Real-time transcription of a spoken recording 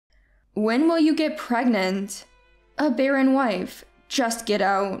When will you get pregnant? A barren wife. Just get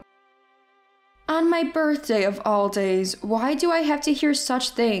out. On my birthday of all days, why do I have to hear such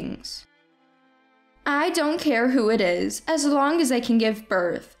things? I don't care who it is, as long as I can give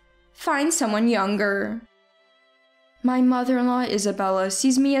birth. Find someone younger. My mother-in-law Isabella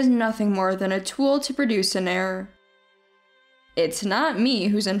sees me as nothing more than a tool to produce an heir. It's not me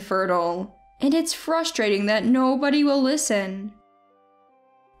who's infertile, and it's frustrating that nobody will listen.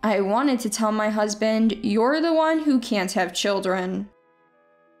 I wanted to tell my husband, you're the one who can't have children.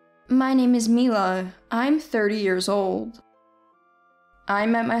 My name is Mila. I'm 30 years old. I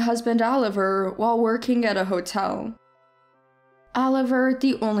met my husband Oliver while working at a hotel. Oliver,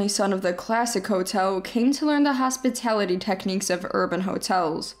 the only son of the classic hotel, came to learn the hospitality techniques of urban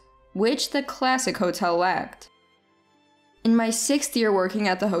hotels, which the classic hotel lacked. In my 6th year working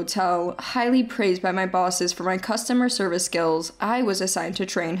at the hotel, highly praised by my bosses for my customer service skills, I was assigned to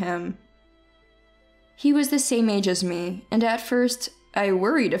train him. He was the same age as me, and at first, I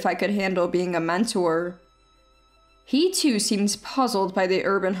worried if I could handle being a mentor. He too seems puzzled by the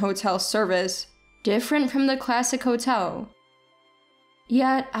urban hotel service, different from the classic hotel.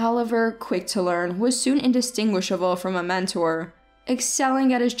 Yet Oliver, quick to learn, was soon indistinguishable from a mentor,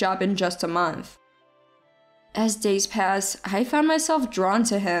 excelling at his job in just a month. As days passed, I found myself drawn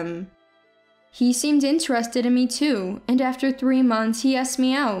to him. He seemed interested in me too, and after 3 months he asked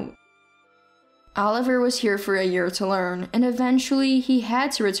me out. Oliver was here for a year to learn, and eventually he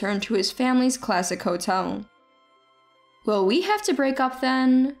had to return to his family's classic hotel. Will we have to break up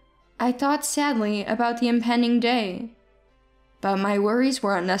then? I thought sadly about the impending day. But my worries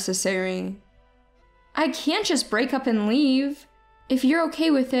were unnecessary. I can't just break up and leave. If you're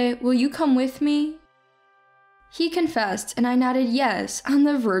okay with it, will you come with me? He confessed, and I nodded yes, on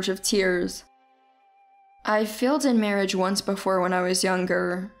the verge of tears. I failed in marriage once before when I was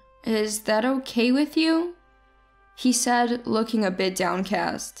younger. Is that okay with you? He said, looking a bit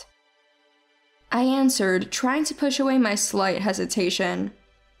downcast. I answered, trying to push away my slight hesitation.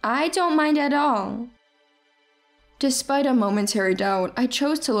 I don't mind at all. Despite a momentary doubt, I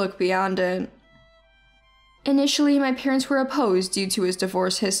chose to look beyond it. Initially, my parents were opposed due to his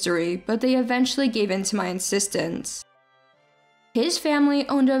divorce history, but they eventually gave in to my insistence. His family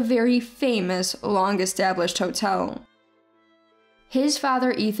owned a very famous, long-established hotel. His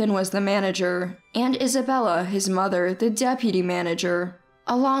father, Ethan, was the manager, and Isabella, his mother, the deputy manager,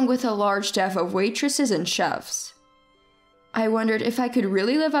 along with a large staff of waitresses and chefs. I wondered if I could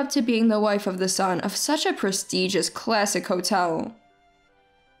really live up to being the wife of the son of such a prestigious classic hotel.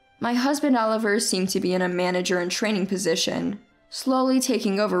 My husband Oliver seemed to be in a manager and training position, slowly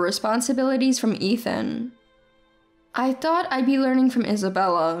taking over responsibilities from Ethan. I thought I'd be learning from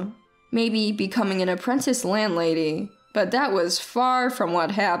Isabella, maybe becoming an apprentice landlady, but that was far from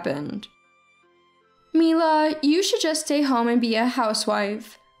what happened. Mila, you should just stay home and be a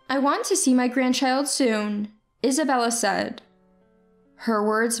housewife. I want to see my grandchild soon, Isabella said. Her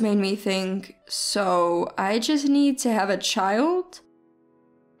words made me think, so I just need to have a child?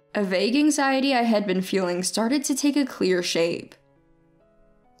 A vague anxiety I had been feeling started to take a clear shape.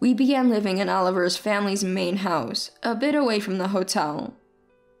 We began living in Oliver's family's main house, a bit away from the hotel.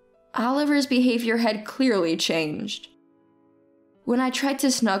 Oliver's behavior had clearly changed. When I tried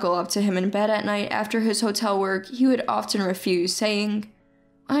to snuggle up to him in bed at night after his hotel work, he would often refuse, saying,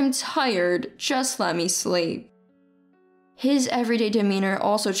 "I'm tired, just let me sleep." His everyday demeanor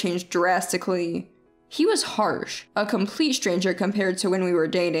also changed drastically. He was harsh, a complete stranger compared to when we were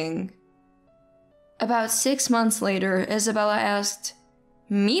dating. About 6 months later, Isabella asked,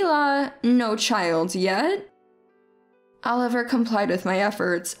 "Mila, no child yet?" Oliver complied with my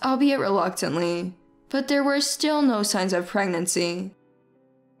efforts, albeit reluctantly, but there were still no signs of pregnancy.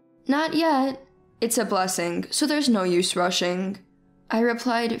 "Not yet. It's a blessing, so there's no use rushing," I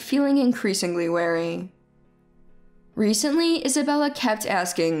replied, feeling increasingly wary. Recently, Isabella kept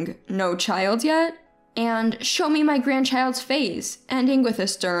asking, "No child yet?" and "Show me my grandchild's face," ending with a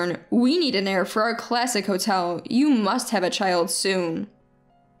stern, "We need an heir for our classic hotel. You must have a child soon."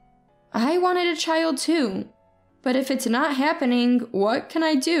 I wanted a child too, but if it's not happening, what can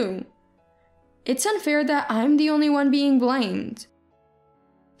I do? It's unfair that I'm the only one being blamed.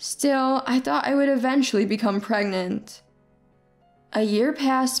 Still, I thought I would eventually become pregnant. A year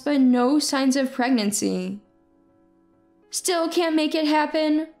passed, but no signs of pregnancy. Still can't make it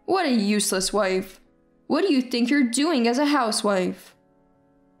happen? What a useless wife. What do you think you're doing as a housewife?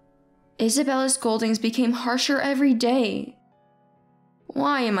 Isabella's scoldings became harsher every day.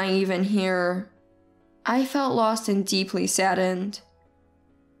 Why am I even here? I felt lost and deeply saddened.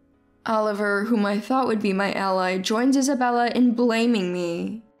 Oliver, whom I thought would be my ally, joined Isabella in blaming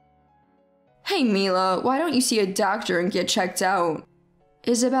me. Hey Mila, why don't you see a doctor and get checked out?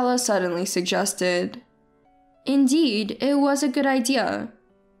 Isabella suddenly suggested. Indeed, it was a good idea.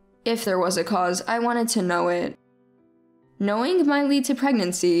 If there was a cause, I wanted to know it. Knowing might lead to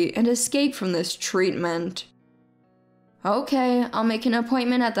pregnancy and escape from this treatment. Okay, I'll make an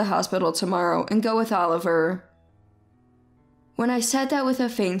appointment at the hospital tomorrow and go with Oliver. When I said that with a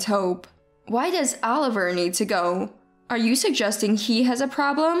faint hope, why does Oliver need to go? Are you suggesting he has a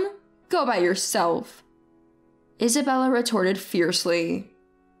problem? Go by yourself. Isabella retorted fiercely.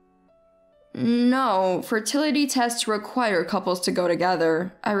 No, fertility tests require couples to go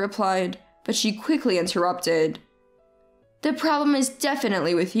together, I replied, but she quickly interrupted. The problem is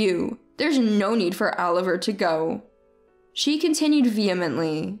definitely with you. There's no need for Oliver to go. She continued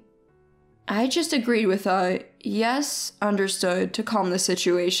vehemently. I just agreed with a yes, understood, to calm the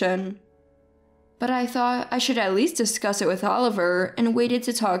situation. But I thought I should at least discuss it with Oliver and waited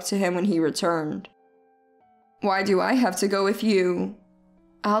to talk to him when he returned. Why do I have to go with you?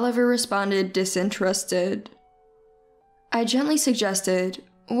 Oliver responded disinterested. I gently suggested,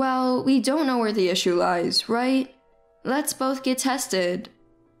 well, we don't know where the issue lies, right? Let's both get tested.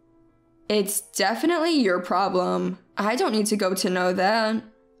 It's definitely your problem. I don't need to go to know that,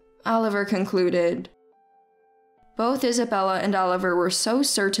 Oliver concluded. Both Isabella and Oliver were so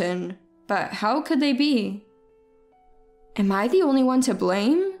certain, but how could they be? Am I the only one to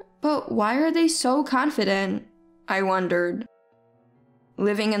blame? But why are they so confident? I wondered.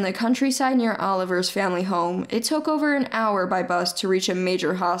 Living in the countryside near Oliver's family home, it took over an hour by bus to reach a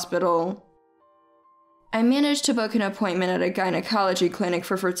major hospital. I managed to book an appointment at a gynecology clinic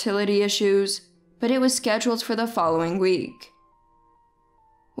for fertility issues, but it was scheduled for the following week.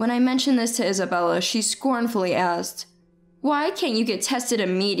 When I mentioned this to Isabella, she scornfully asked, "Why can't you get tested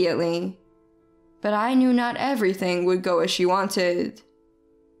immediately?" But I knew not everything would go as she wanted.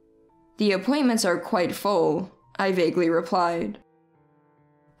 "The appointments are quite full," I vaguely replied.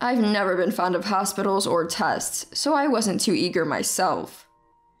 I've never been fond of hospitals or tests, so I wasn't too eager myself.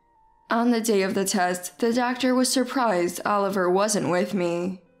 On the day of the test, the doctor was surprised Oliver wasn't with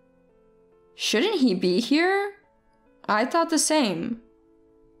me. Shouldn't he be here? I thought the same.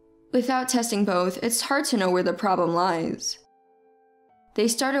 Without testing both, it's hard to know where the problem lies. They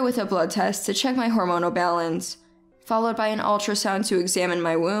started with a blood test to check my hormonal balance, followed by an ultrasound to examine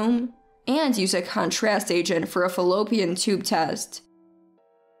my womb, and use a contrast agent for a fallopian tube test.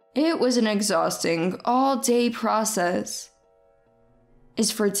 It was an exhausting, all-day process.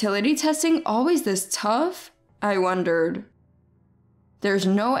 Is fertility testing always this tough? I wondered. There's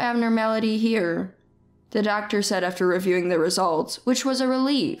no abnormality here, the doctor said after reviewing the results, which was a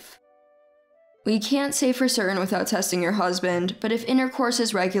relief. We can't say for certain without testing your husband, but if intercourse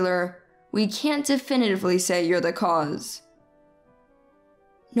is regular, we can't definitively say you're the cause.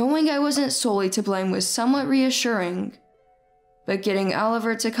 Knowing I wasn't solely to blame was somewhat reassuring, but getting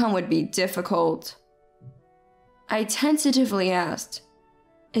Oliver to come would be difficult. I tentatively asked,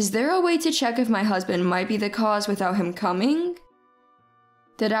 "Is there a way to check if my husband might be the cause without him coming?"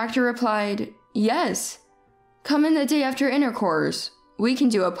 The doctor replied, "Yes. Come in the day after intercourse. We can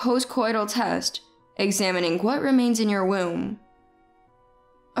do a postcoital test, examining what remains in your womb."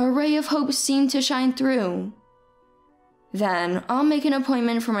 A ray of hope seemed to shine through. Then, I'll make an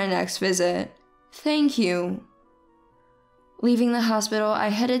appointment for my next visit. Thank you. Leaving the hospital, I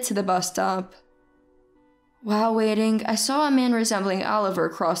headed to the bus stop. While waiting, I saw a man resembling Oliver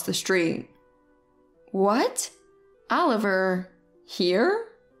cross the street. What? Oliver? Here?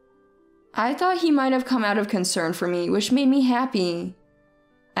 I thought he might have come out of concern for me, which made me happy.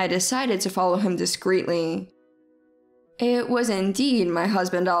 I decided to follow him discreetly. It was indeed my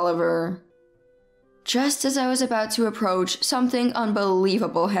husband Oliver. Just as I was about to approach, something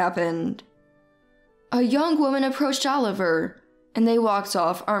unbelievable happened. A young woman approached Oliver, and they walked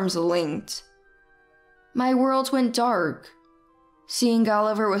off arms linked. My world went dark. Seeing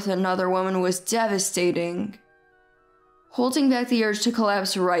Oliver with another woman was devastating. Holding back the urge to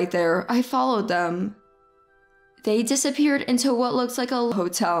collapse right there, I followed them. They disappeared into what looked like a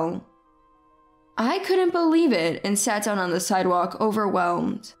hotel. I couldn't believe it and sat down on the sidewalk,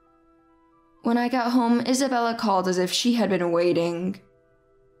 overwhelmed. When I got home, Isabella called as if she had been waiting.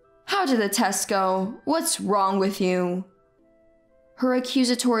 "How did the test go? What's wrong with you?" Her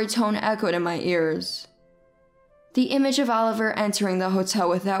accusatory tone echoed in my ears. The image of Oliver entering the hotel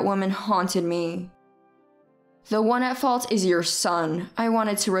with that woman haunted me. "The one at fault is your son," I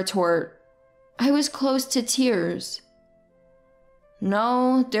wanted to retort. I was close to tears.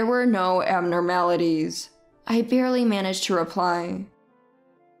 No, there were no abnormalities. I barely managed to reply.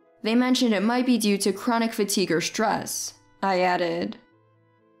 They mentioned it might be due to chronic fatigue or stress, I added.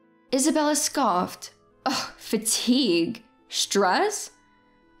 Isabella scoffed. Ugh, fatigue? Stress?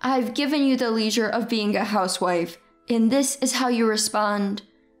 I've given you the leisure of being a housewife, and this is how you respond.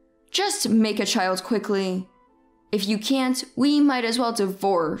 Just make a child quickly. If you can't, we might as well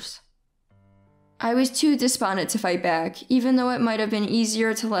divorce. I was too despondent to fight back, even though it might have been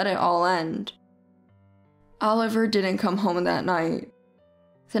easier to let it all end. Oliver didn't come home that night.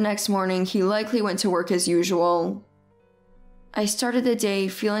 The next morning, he likely went to work as usual. I started the day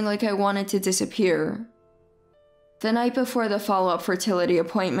feeling like I wanted to disappear. The night before the follow-up fertility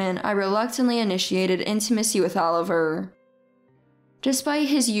appointment, I reluctantly initiated intimacy with Oliver. Despite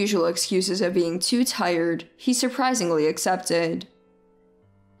his usual excuses of being too tired, he surprisingly accepted.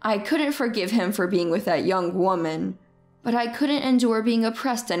 I couldn't forgive him for being with that young woman, but I couldn't endure being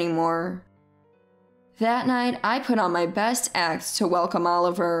oppressed anymore. That night, I put on my best act to welcome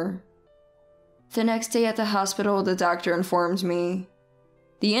Oliver. The next day at the hospital, the doctor informed me,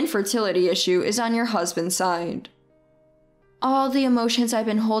 "The infertility issue is on your husband's side." All the emotions I've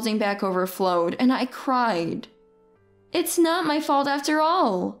been holding back overflowed, and I cried. It's not my fault after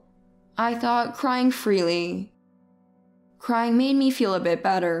all, I thought, crying freely. Crying made me feel a bit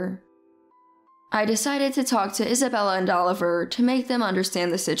better. I decided to talk to Isabella and Oliver to make them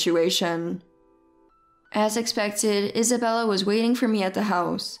understand the situation. As expected, Isabella was waiting for me at the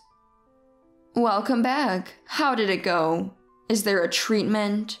house. "Welcome back. How did it go? Is there a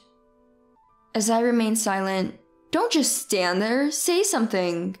treatment?" As I remained silent, "Don't just stand there, say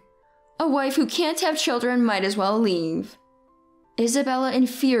something. A wife who can't have children might as well leave." Isabella,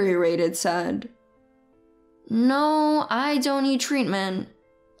 infuriated, said, "No, I don't need treatment.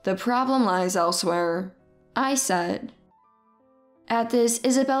 The problem lies elsewhere," I said. At this,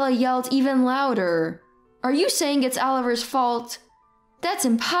 Isabella yelled even louder. "Are you saying it's Oliver's fault? That's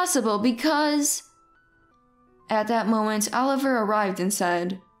impossible because..." At that moment, Oliver arrived and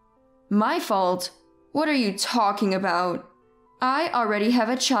said, "My fault? What are you talking about? I already have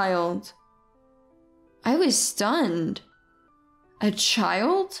a child." I was stunned. A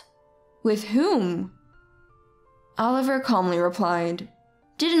child? With whom? Oliver calmly replied,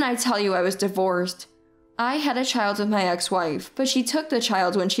 "Didn't I tell you I was divorced? I had a child with my ex-wife, but she took the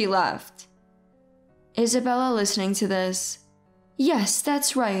child when she left." Isabella, listening to this, "Yes,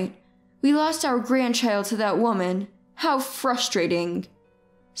 that's right. We lost our grandchild to that woman. How frustrating,"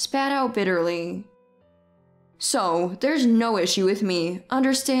 spat out bitterly. "So, there's no issue with me,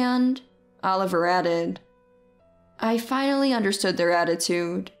 understand?" Oliver added. I finally understood their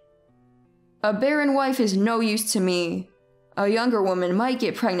attitude. "A barren wife is no use to me. A younger woman might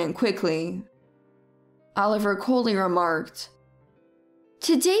get pregnant quickly." Oliver coldly remarked,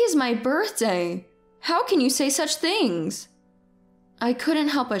 "Today is my birthday. How can you say such things?" I couldn't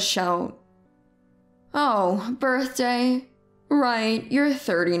help but shout. "Oh, birthday? Right, you're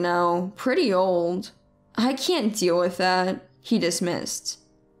 30 now. Pretty old. I can't deal with that," he dismissed.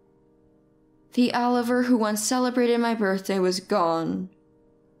 The Oliver who once celebrated my birthday was gone.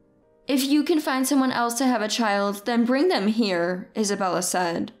 "If you can find someone else to have a child, then bring them here," Isabella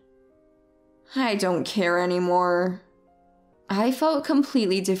said. I don't care anymore. I felt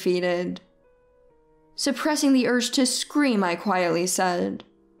completely defeated. Suppressing the urge to scream, I quietly said.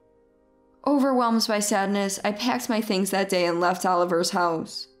 Overwhelmed by sadness, I packed my things that day and left Oliver's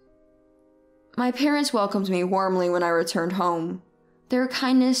house. My parents welcomed me warmly when I returned home, their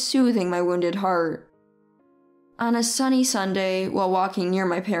kindness soothing my wounded heart. On a sunny Sunday, while walking near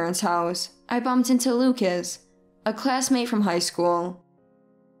my parents' house, I bumped into Lucas, a classmate from high school.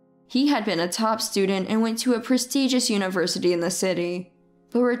 He had been a top student and went to a prestigious university in the city,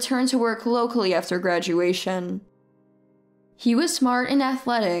 but returned to work locally after graduation. He was smart and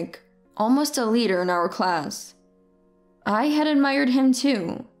athletic, almost a leader in our class. I had admired him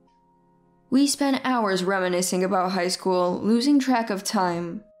too. We spent hours reminiscing about high school, losing track of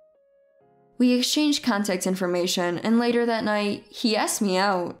time. We exchanged contact information, and later that night, he asked me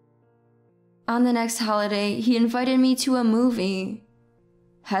out. On the next holiday, he invited me to a movie.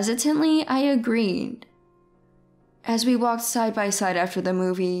 Hesitantly, I agreed. As we walked side by side after the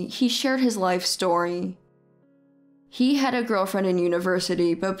movie, he shared his life story. He had a girlfriend in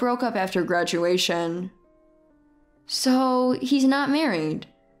university, but broke up after graduation. So, he's not married.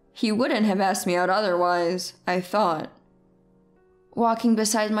 He wouldn't have asked me out otherwise, I thought. Walking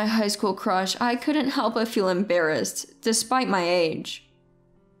beside my high school crush, I couldn't help but feel embarrassed, despite my age.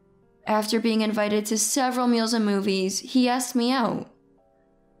 After being invited to several meals and movies, he asked me out.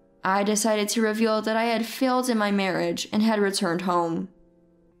 I decided to reveal that I had failed in my marriage and had returned home.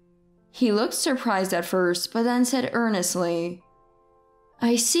 He looked surprised at first, but then said earnestly,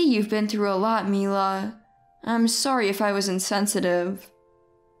 I see you've been through a lot, Mila. I'm sorry if I was insensitive.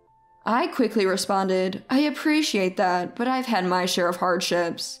 I quickly responded, "I appreciate that, but I've had my share of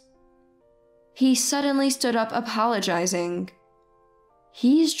hardships." He suddenly stood up, apologizing.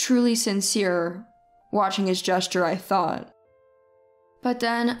 He's truly sincere. Watching his gesture, I thought. But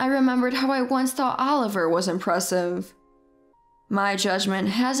then I remembered how I once thought Oliver was impressive. My judgment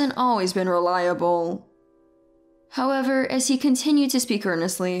hasn't always been reliable. However, as he continued to speak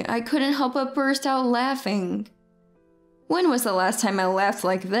earnestly, I couldn't help but burst out laughing. When was the last time I laughed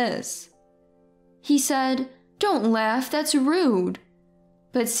like this? He said, "Don't laugh, that's rude."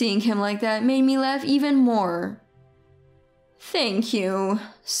 But seeing him like that made me laugh even more. "Thank you.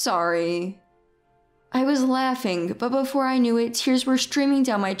 Sorry." I was laughing, but before I knew it, tears were streaming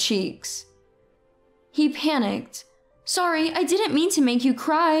down my cheeks. He panicked. "Sorry, I didn't mean to make you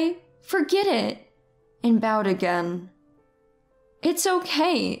cry. Forget it," and bowed again. "It's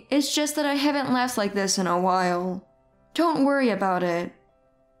okay. It's just that I haven't laughed like this in a while. Don't worry about it,"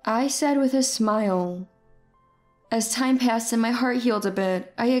 I said with a smile. As time passed and my heart healed a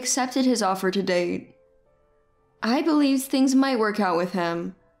bit, I accepted his offer to date. I believed things might work out with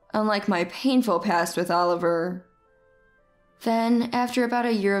him, unlike my painful past with Oliver. Then, after about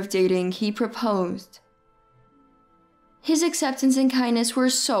a year of dating, he proposed. His acceptance and kindness were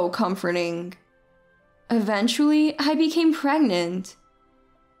so comforting. Eventually, I became pregnant.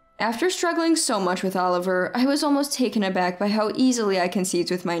 After struggling so much with Oliver, I was almost taken aback by how easily I conceived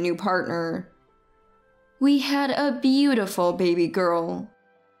with my new partner. We had a beautiful baby girl.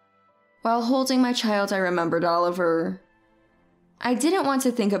 While holding my child, I remembered Oliver. I didn't want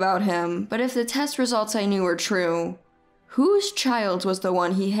to think about him, but if the test results I knew were true, whose child was the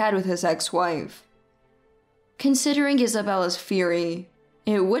one he had with his ex-wife? Considering Isabella's fury,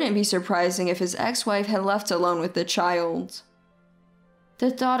 it wouldn't be surprising if his ex-wife had left alone with the child.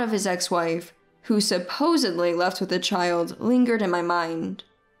 The thought of his ex-wife, who supposedly left with the child, lingered in my mind.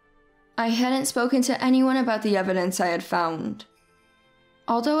 I hadn't spoken to anyone about the evidence I had found.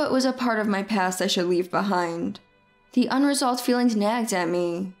 Although it was a part of my past I should leave behind, the unresolved feelings nagged at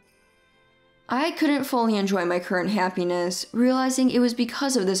me. I couldn't fully enjoy my current happiness, realizing it was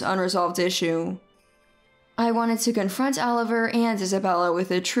because of this unresolved issue. I wanted to confront Oliver and Isabella with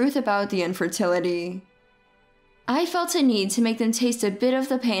the truth about the infertility. I felt a need to make them taste a bit of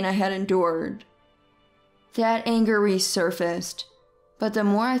the pain I had endured. That anger resurfaced, but the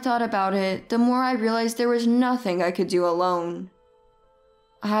more I thought about it, the more I realized there was nothing I could do alone.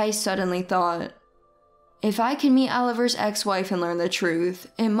 I suddenly thought, if I can meet Oliver's ex-wife and learn the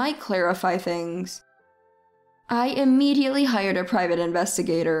truth, it might clarify things. I immediately hired a private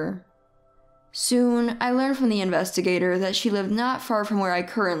investigator. Soon, I learned from the investigator that she lived not far from where I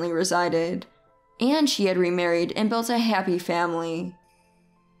currently resided, and she had remarried and built a happy family.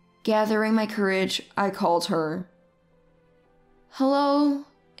 Gathering my courage, I called her. "Hello,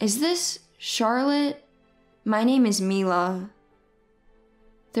 is this Charlotte? My name is Mila."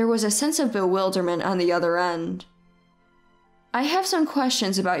 There was a sense of bewilderment on the other end. "I have some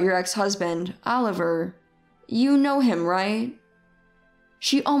questions about your ex-husband, Oliver. You know him, right?"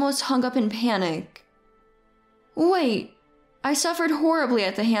 She almost hung up in panic. "Wait, I suffered horribly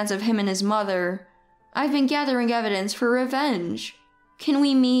at the hands of him and his mother. I've been gathering evidence for revenge. Can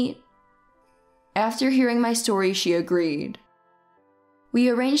we meet?" After hearing my story, she agreed. We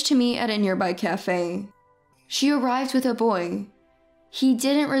arranged to meet at a nearby cafe. She arrived with a boy. He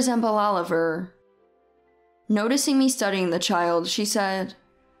didn't resemble Oliver. Noticing me studying the child, she said,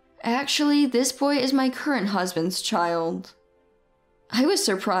 "Actually, this boy is my current husband's child." I was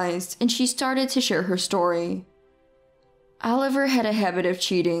surprised, and she started to share her story. Oliver had a habit of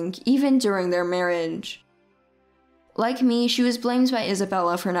cheating, even during their marriage. Like me, she was blamed by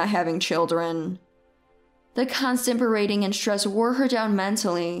Isabella for not having children. The constant berating and stress wore her down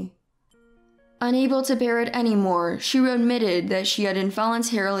mentally. Unable to bear it anymore, she admitted that she had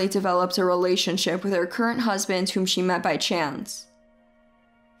involuntarily developed a relationship with her current husband whom she met by chance.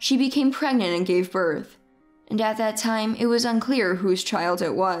 She became pregnant and gave birth, and at that time it was unclear whose child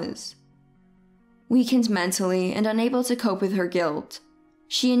it was. Weakened mentally and unable to cope with her guilt,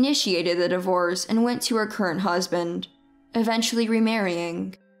 she initiated the divorce and went to her current husband, eventually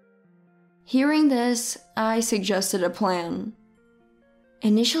remarrying. Hearing this, I suggested a plan.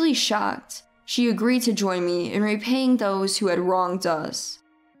 Initially shocked, she agreed to join me in repaying those who had wronged us.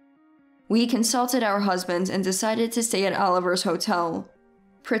 We consulted our husbands and decided to stay at Oliver's hotel,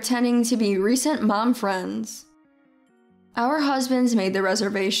 pretending to be recent mom friends. Our husbands made the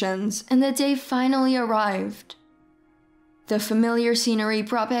reservations, and the day finally arrived. The familiar scenery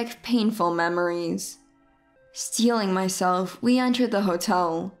brought back painful memories. Steeling myself, we entered the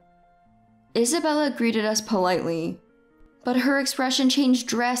hotel. Isabella greeted us politely, but her expression changed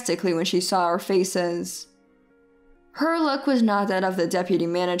drastically when she saw our faces. Her look was not that of the deputy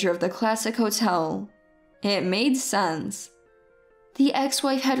manager of the classic hotel. It made sense. The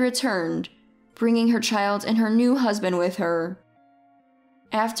ex-wife had returned, bringing her child and her new husband with her.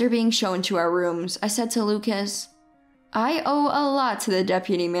 After being shown to our rooms, I said to Lucas, "I owe a lot to the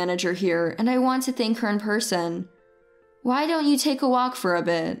deputy manager here, and I want to thank her in person. Why don't you take a walk for a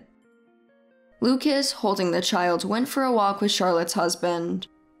bit?" Lucas, holding the child, went for a walk with Charlotte's husband.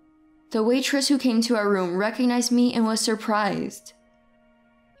 The waitress who came to our room recognized me and was surprised.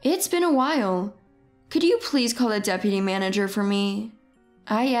 "It's been a while. Could you please call the deputy manager for me?"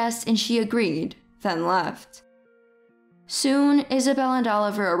 I asked and she agreed, then left. Soon, Isabella and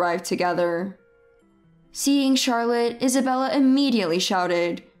Oliver arrived together. Seeing Charlotte, Isabella immediately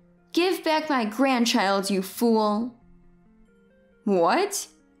shouted, "Give back my grandchild, you fool!" "What?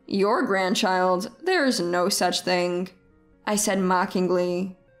 Your grandchild? There's no such thing," I said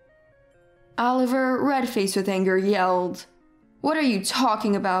mockingly. Oliver, red-faced with anger, yelled, "What are you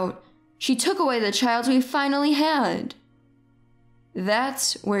talking about? She took away the child we finally had."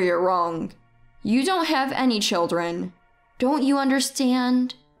 "That's where you're wrong. You don't have any children. Don't you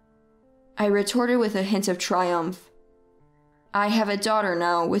understand?" I retorted with a hint of triumph. "I have a daughter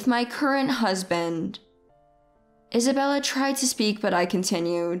now with my current husband." Isabella tried to speak, but I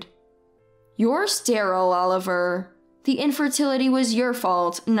continued. "You're sterile, Oliver. The infertility was your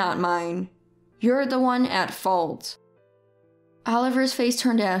fault, not mine. You're the one at fault." Oliver's face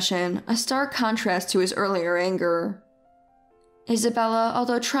turned ashen, a stark contrast to his earlier anger. Isabella,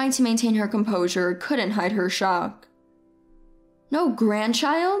 although trying to maintain her composure, couldn't hide her shock. "No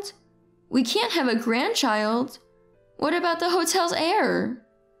grandchild? We can't have a grandchild. What about the hotel's heir?"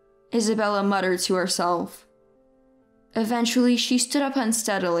 Isabella muttered to herself. Eventually, she stood up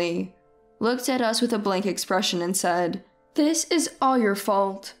unsteadily, looked at us with a blank expression and said, "This is all your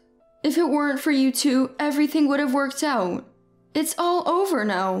fault. If it weren't for you two, everything would have worked out. It's all over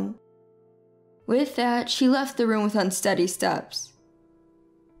now." With that, she left the room with unsteady steps.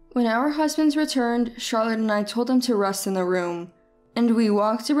 When our husbands returned, Charlotte and I told them to rest in the room, and we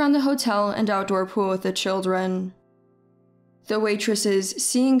walked around the hotel and outdoor pool with the children. The waitresses,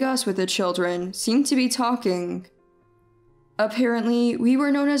 seeing us with the children, seemed to be talking. Apparently, we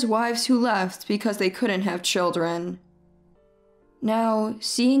were known as wives who left because they couldn't have children. Now,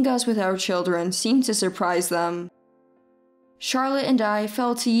 seeing us with our children seemed to surprise them. Charlotte and I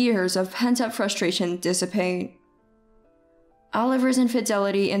felt years of pent-up frustration dissipate. Oliver's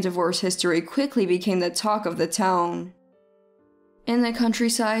infidelity and divorce history quickly became the talk of the town. In the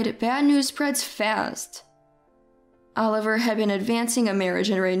countryside, bad news spreads fast. Oliver had been advancing a marriage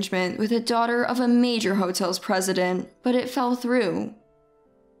arrangement with a daughter of a major hotel's president, but it fell through.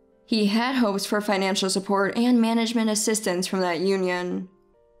 He had hopes for financial support and management assistance from that union.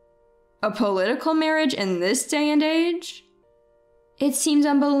 A political marriage in this day and age? It seemed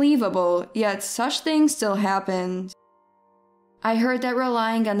unbelievable, yet such things still happened. I heard that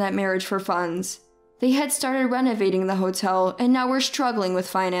relying on that marriage for funds, they had started renovating the hotel and now were struggling with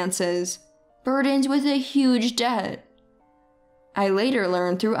finances, burdened with a huge debt. I later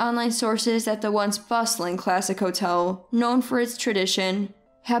learned through online sources that the once bustling classic hotel, known for its tradition,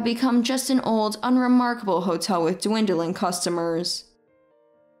 had become just an old, unremarkable hotel with dwindling customers.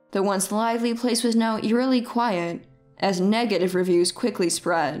 The once lively place was now eerily quiet, as negative reviews quickly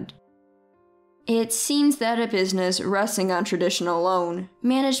spread. It seems that a business resting on tradition alone,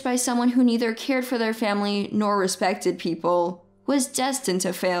 managed by someone who neither cared for their family nor respected people, was destined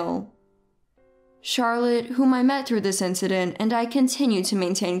to fail. Charlotte, whom I met through this incident, and I continued to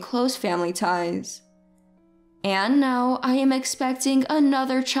maintain close family ties. And now I am expecting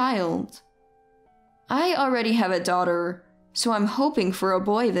another child. I already have a daughter, so I'm hoping for a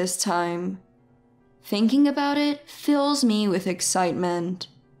boy this time. Thinking about it fills me with excitement.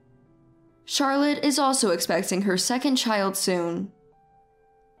 Charlotte is also expecting her second child soon.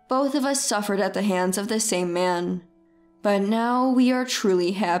 Both of us suffered at the hands of the same man, but now we are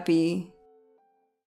truly happy.